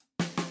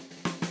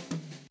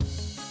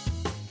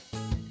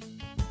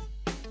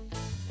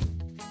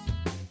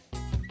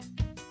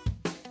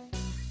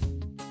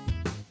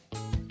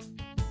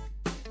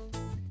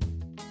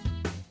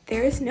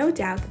There is no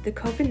doubt that the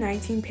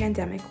COVID-19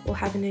 pandemic will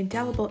have an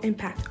indelible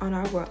impact on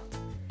our world.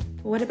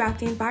 But what about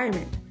the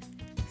environment?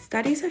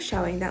 Studies are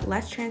showing that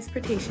less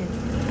transportation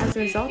as a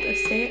result of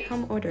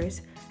stay-at-home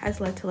orders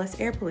has led to less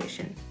air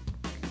pollution.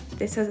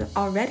 This has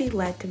already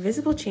led to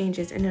visible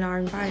changes in our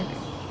environment.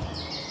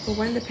 But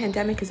when the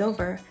pandemic is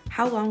over,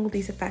 how long will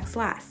these effects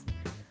last?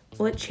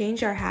 Will it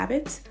change our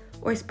habits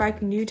or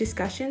spark new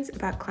discussions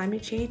about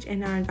climate change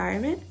in our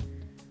environment?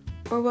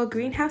 Or will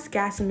greenhouse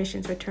gas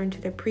emissions return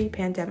to their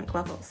pre-pandemic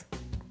levels?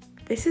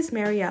 This is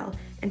Marielle,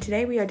 and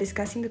today we are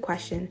discussing the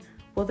question,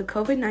 will the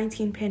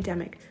COVID-19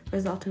 pandemic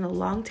result in a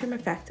long-term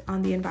effect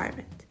on the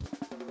environment?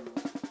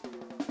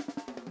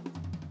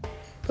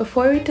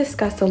 Before we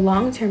discuss the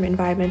long-term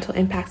environmental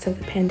impacts of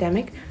the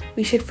pandemic,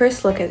 we should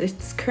first look at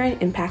its current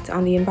impact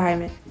on the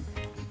environment.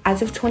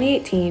 As of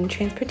 2018,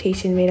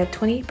 transportation made up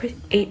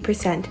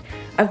 28%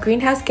 of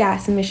greenhouse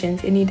gas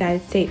emissions in the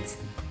United States.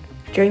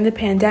 During the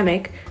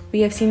pandemic,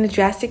 we have seen a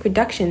drastic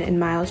reduction in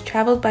miles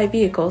traveled by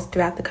vehicles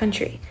throughout the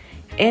country,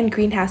 and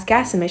greenhouse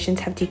gas emissions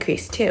have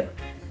decreased too.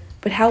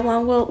 But how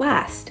long will it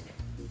last?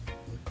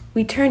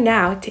 We turn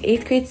now to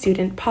 8th grade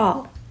student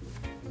Paul.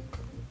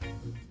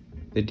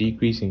 The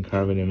decrease in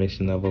carbon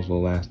emission levels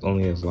will last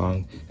only as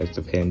long as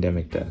the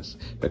pandemic does.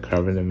 The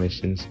carbon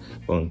emissions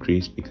will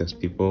increase because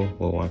people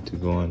will want to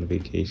go on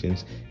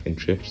vacations and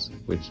trips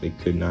which they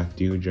could not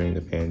do during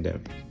the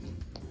pandemic.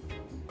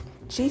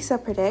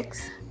 Gisa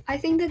predicts, I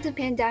think that the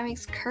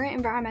pandemic's current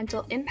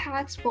environmental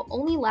impacts will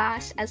only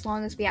last as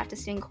long as we have to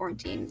stay in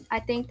quarantine. I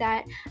think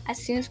that as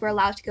soon as we're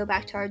allowed to go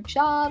back to our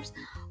jobs,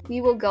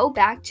 we will go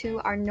back to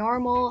our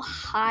normal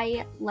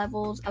high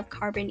levels of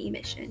carbon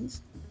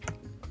emissions.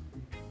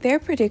 Their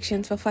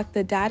predictions reflect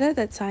the data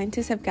that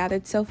scientists have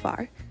gathered so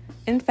far.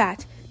 In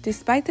fact,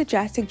 despite the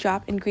drastic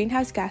drop in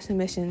greenhouse gas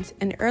emissions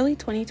in early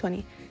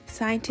 2020,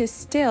 scientists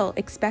still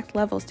expect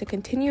levels to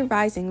continue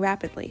rising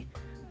rapidly.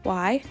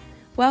 Why?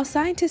 Well,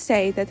 scientists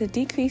say that the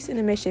decrease in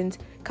emissions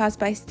caused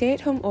by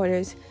stay-at-home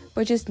orders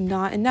were just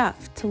not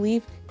enough to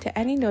lead to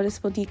any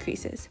noticeable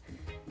decreases.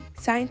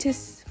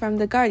 Scientists from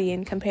The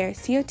Guardian compare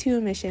CO2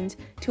 emissions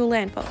to a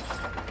landfill.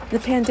 The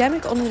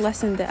pandemic only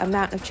lessened the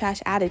amount of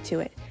trash added to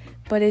it,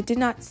 but it did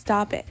not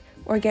stop it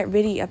or get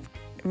rid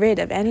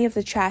of any of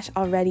the trash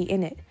already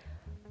in it.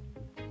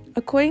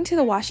 According to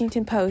the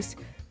Washington Post,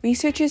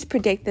 researchers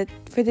predict that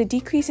for the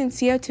decrease in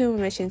CO2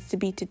 emissions to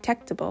be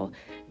detectable,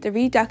 the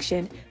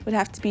reduction would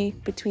have to be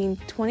between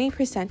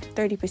 20% to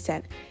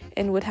 30%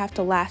 and would have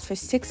to last for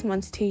 6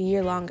 months to a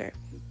year longer.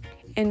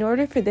 In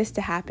order for this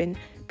to happen,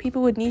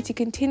 people would need to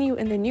continue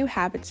in their new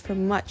habits for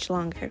much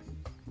longer.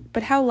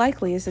 But how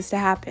likely is this to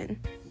happen?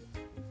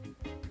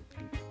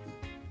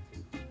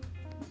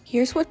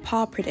 Here's what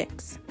Paul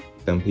predicts.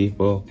 Some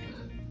people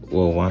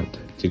will want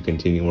to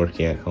continue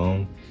working at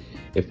home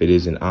if it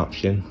is an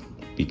option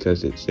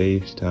because it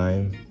saves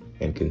time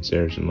and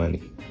conserves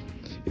money.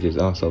 It is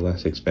also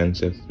less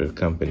expensive for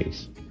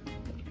companies.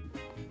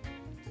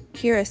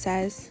 Kira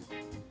says,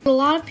 a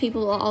lot of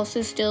people will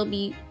also still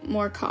be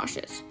more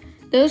cautious.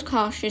 Those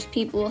cautious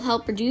people will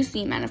help reduce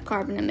the amount of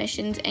carbon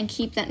emissions and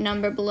keep that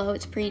number below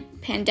its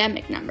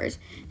pre-pandemic numbers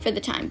for the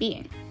time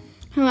being.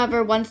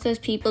 However, once those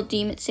people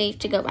deem it safe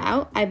to go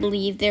out, I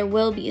believe there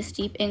will be a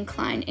steep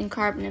incline in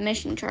carbon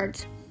emission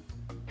charts.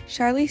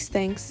 Charlize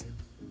thinks,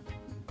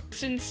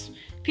 since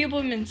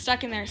people have been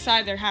stuck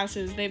inside their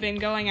houses, they've been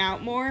going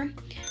out more,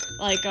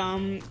 like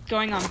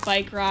going on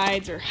bike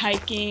rides or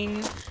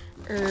hiking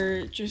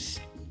or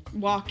just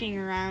walking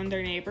around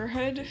their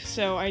neighborhood.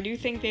 So I do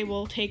think they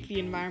will take the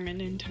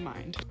environment into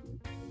mind.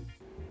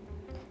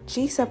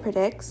 Gisa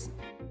predicts,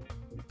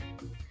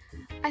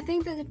 I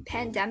think that the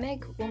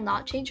pandemic will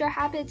not change our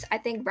habits. I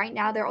think right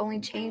now they're only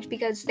changed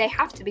because they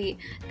have to be.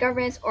 The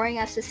government's ordering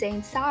us to stay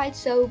inside,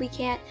 so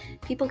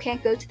people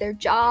can't go to their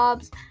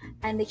jobs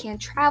and they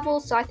can't travel.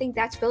 So I think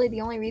that's really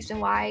the only reason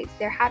why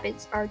their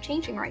habits are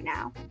changing right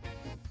now.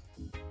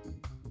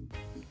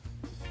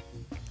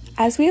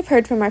 As we have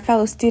heard from our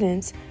fellow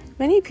students,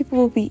 many people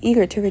will be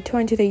eager to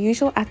return to their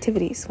usual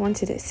activities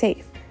once it is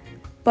safe.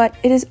 But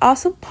it is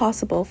also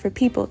possible for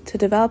people to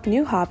develop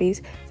new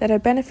hobbies that are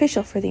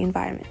beneficial for the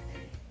environment.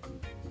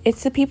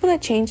 It's the people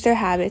that change their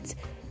habits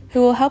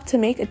who will help to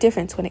make a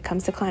difference when it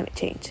comes to climate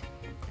change.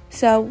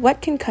 So,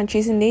 what can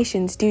countries and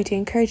nations do to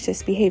encourage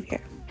this behavior?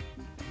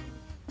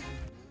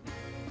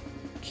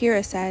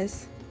 Kira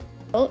says,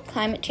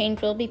 climate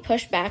change will be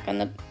pushed back on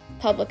the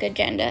public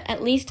agenda,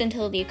 at least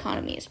until the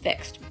economy is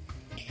fixed.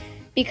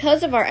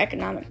 Because of our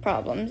economic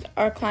problems,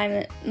 our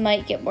climate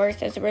might get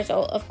worse as a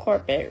result of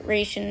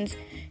corporations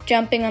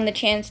jumping on the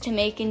chance to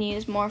make and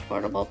use more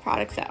affordable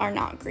products that are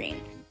not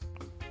green.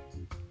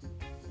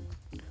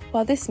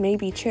 While this may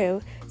be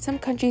true, some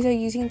countries are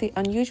using the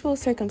unusual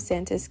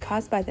circumstances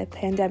caused by the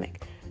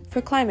pandemic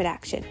for climate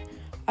action.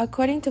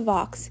 According to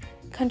Vox,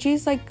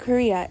 countries like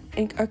Korea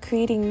are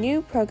creating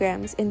new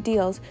programs and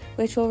deals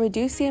which will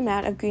reduce the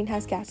amount of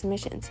greenhouse gas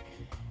emissions.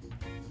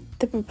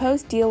 The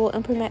proposed deal will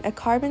implement a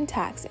carbon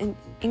tax and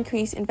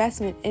increase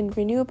investment in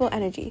renewable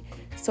energy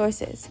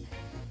sources.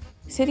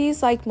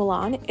 Cities like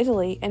Milan,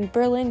 Italy, and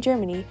Berlin,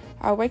 Germany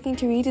are working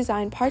to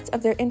redesign parts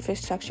of their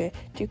infrastructure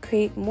to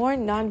create more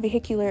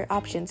non-vehicular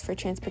options for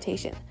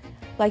transportation,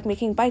 like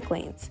making bike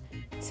lanes.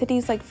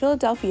 Cities like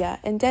Philadelphia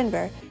and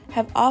Denver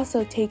have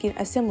also taken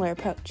a similar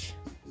approach.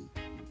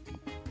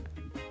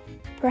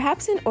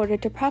 Perhaps in order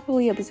to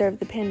properly observe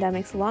the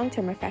pandemic's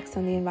long-term effects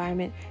on the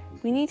environment,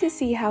 we need to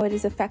see how it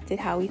has affected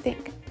how we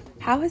think.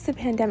 How has the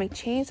pandemic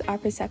changed our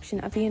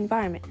perception of the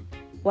environment?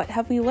 What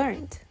have we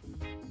learned?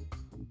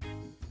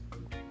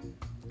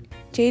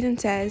 Jaden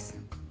says,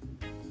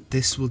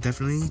 this will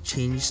definitely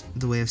change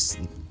the way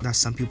that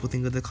some people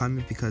think of the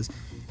climate, because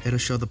it'll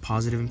show the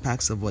positive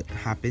impacts of what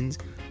happens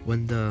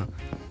when the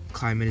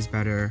climate is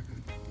better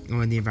and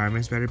when the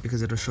environment is better,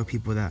 because it'll show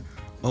people that,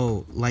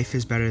 oh, life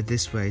is better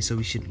this way, so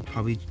we should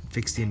probably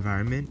fix the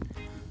environment.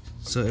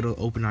 So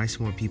it'll open eyes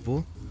to more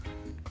people.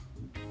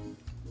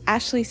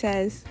 Ashley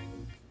says,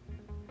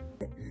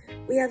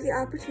 we have the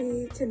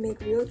opportunity to make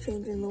real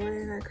change in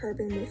lowering our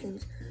carbon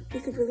emissions.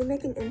 We could really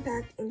make an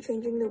impact in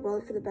changing the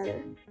world for the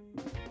better.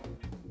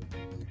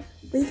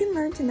 We can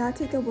learn to not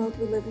take the world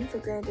we live in for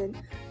granted.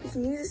 We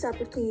can use this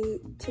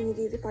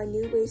opportunity to find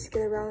new ways to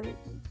get around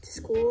to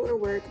school or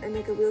work and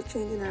make a real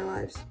change in our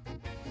lives.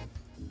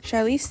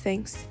 Charlize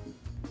thinks,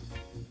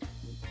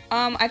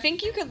 I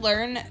think you could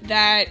learn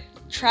that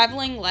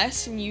traveling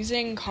less and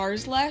using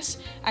cars less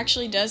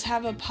actually does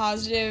have a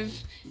positive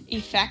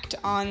effect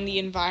on the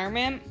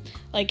environment.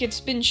 Like, it's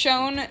been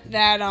shown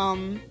that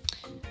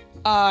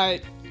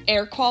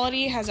air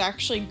quality has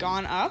actually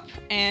gone up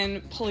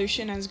and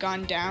pollution has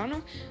gone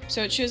down.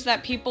 So it shows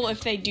that people,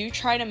 if they do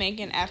try to make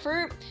an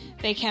effort,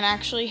 they can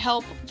actually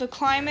help the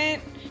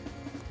climate.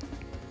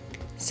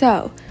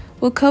 So,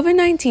 will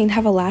COVID-19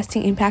 have a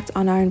lasting impact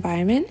on our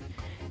environment?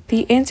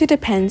 The answer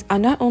depends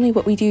on not only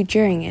what we do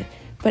during it,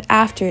 but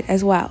after it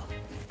as well.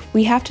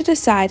 We have to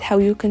decide how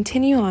we will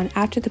continue on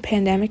after the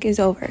pandemic is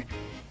over,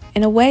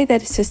 in a way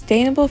that is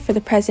sustainable for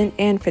the present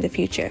and for the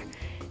future.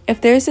 If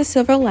there is a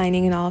silver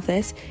lining in all of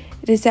this,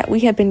 it is that we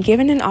have been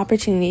given an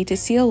opportunity to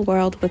see a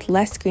world with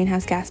less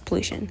greenhouse gas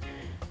pollution,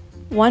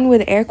 one where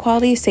the air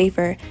quality is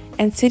safer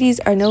and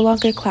cities are no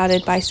longer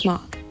clouded by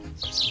smog.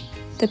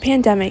 The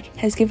pandemic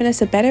has given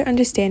us a better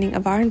understanding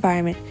of our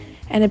environment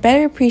and a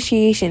better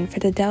appreciation for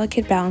the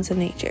delicate balance of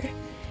nature.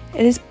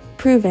 It is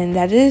proven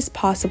that it is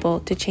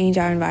possible to change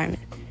our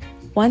environment.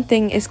 One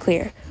thing is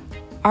clear,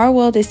 our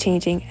world is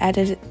changing and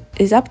it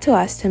is up to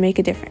us to make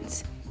a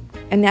difference.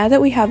 And now that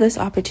we have this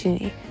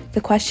opportunity,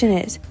 the question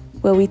is,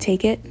 will we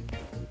take it?